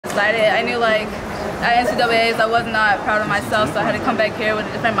excited. I knew like at NCAAs I was not proud of myself, so I had to come back here with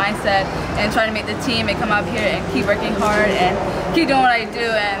a different mindset and try to make the team and come out here and keep working hard and keep doing what I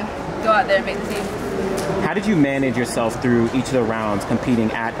do and go out there and make the team. How did you manage yourself through each of the rounds competing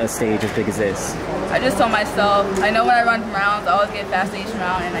at a stage as big as this? I just told myself, I know when I run rounds, I always get faster each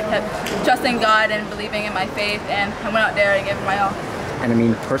round, and I kept trusting God and believing in my faith, and I went out there and gave it my all. And I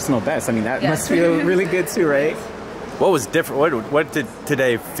mean, personal best. I mean, that must feel really good too, right? What was different? What did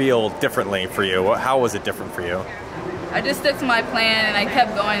today feel differently for you? How was it different for you? I just stuck to my plan and I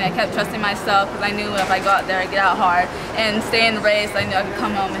kept going. I kept trusting myself because I knew if I go out there, I'd get out hard and stay in the race. I knew I could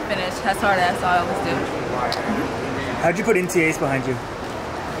come home and finish as hard as I always do. How'd you put NCAAs behind you?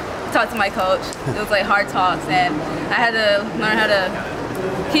 Talked to my coach. It was like hard talks, and I had to learn how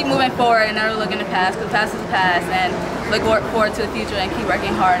to keep moving forward and never look in the past, because the past is the past, and look forward to the future and keep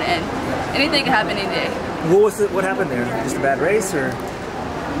working hard, and anything can happen any day. What happened there? Just a bad race or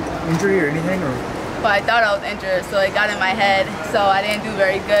injury or anything? Or? But I thought I was injured, so it got in my head, so I didn't do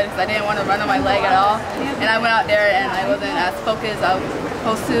very good because I didn't want to run on my leg at all. And I went out there and I wasn't as focused as I was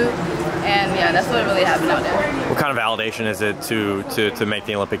supposed to, and yeah, that's what really happened out there. What kind of validation is it to make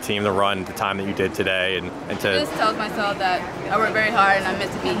the Olympic team, to run the time that you did today, and to... It just tells myself that I work very hard and I'm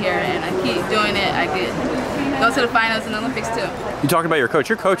meant to be here, and I keep doing it, I could go to the finals in the Olympics too. You talked about your coach.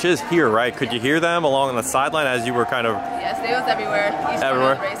 Your coach is here, right? Could you hear them along on the sideline as you were kind of... Yes, they was everywhere.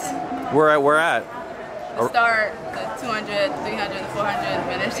 Everywhere? Race. Where at? The start, the 200, 300, the 400,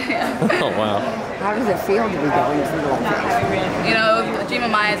 finish. Yeah. Oh, wow. How does it feel to be going to the Olympics? You know, it was a dream of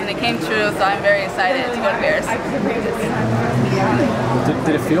mine and it came true, so I'm very excited to go to Paris.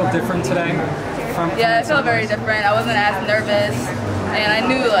 Did it feel different today? Yeah, it felt very different. I wasn't as nervous, and I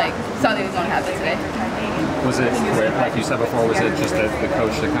knew like something was going to happen today. Was it, like you said before, was it just the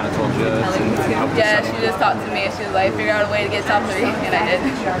coach that kind of told you to help you? Yeah, she just talked to me. She was like, figure out a way to get top 3, and I did.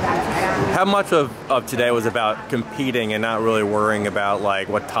 How much of today was about competing and not really worrying about like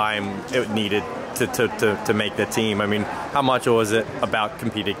what time it needed to make the team? I mean, how much was it about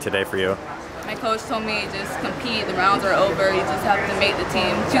competing today for you? My coach told me just compete, the rounds are over, you just have to make the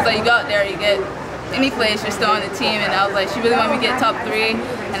team. She was like, you go out there, you get any place, you're still on the team, and I was like, she really wanted me to get top 3,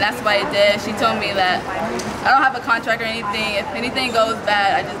 and that's what I did. She told me that I don't have a contract or anything. If anything goes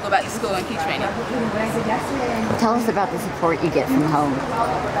bad, I just go back to school and keep training. Tell us about the support you get from home.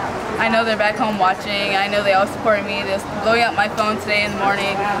 I know they're back home watching. I know they all support me. They're blowing up my phone today in the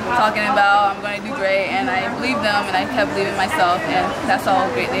morning, talking about I'm going to do great, and I believe them, and I kept believing myself, and that's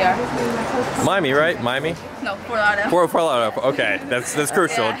how great they are. Miami, right? Miami? No, Fort Lauderdale. Fort Lauderdale. Okay, that's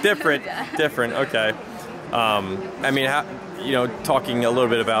crucial. Yeah. Different, Yeah. different. Okay. I mean, you know, talking a little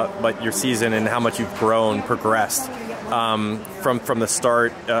bit about like your season and how much you've grown, progressed from the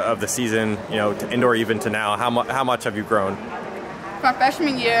start of the season, you know, to indoor even to now. How much have you grown? From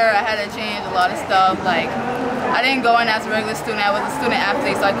freshman year, I had to change a lot of stuff. Like, I didn't go in as a regular student. I was a student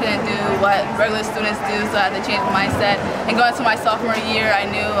athlete, so I couldn't do what regular students do, so I had to change my mindset. And going into my sophomore year, I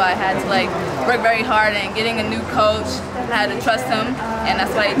knew I had to like work very hard, and getting a new coach, I had to trust him, and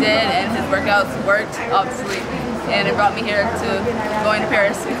that's what I did, and his workouts worked, obviously, and it brought me here to going to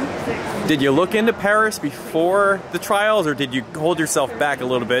Paris. Did you look into Paris before the trials, or did you hold yourself back a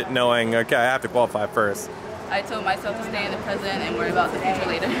little bit knowing, okay, I have to qualify first? I told myself to stay in the present and worry about the future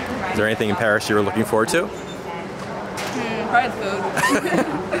later. Is there anything in Paris you were looking forward to? Probably the food.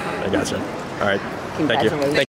 I gotcha. All right. Thank you.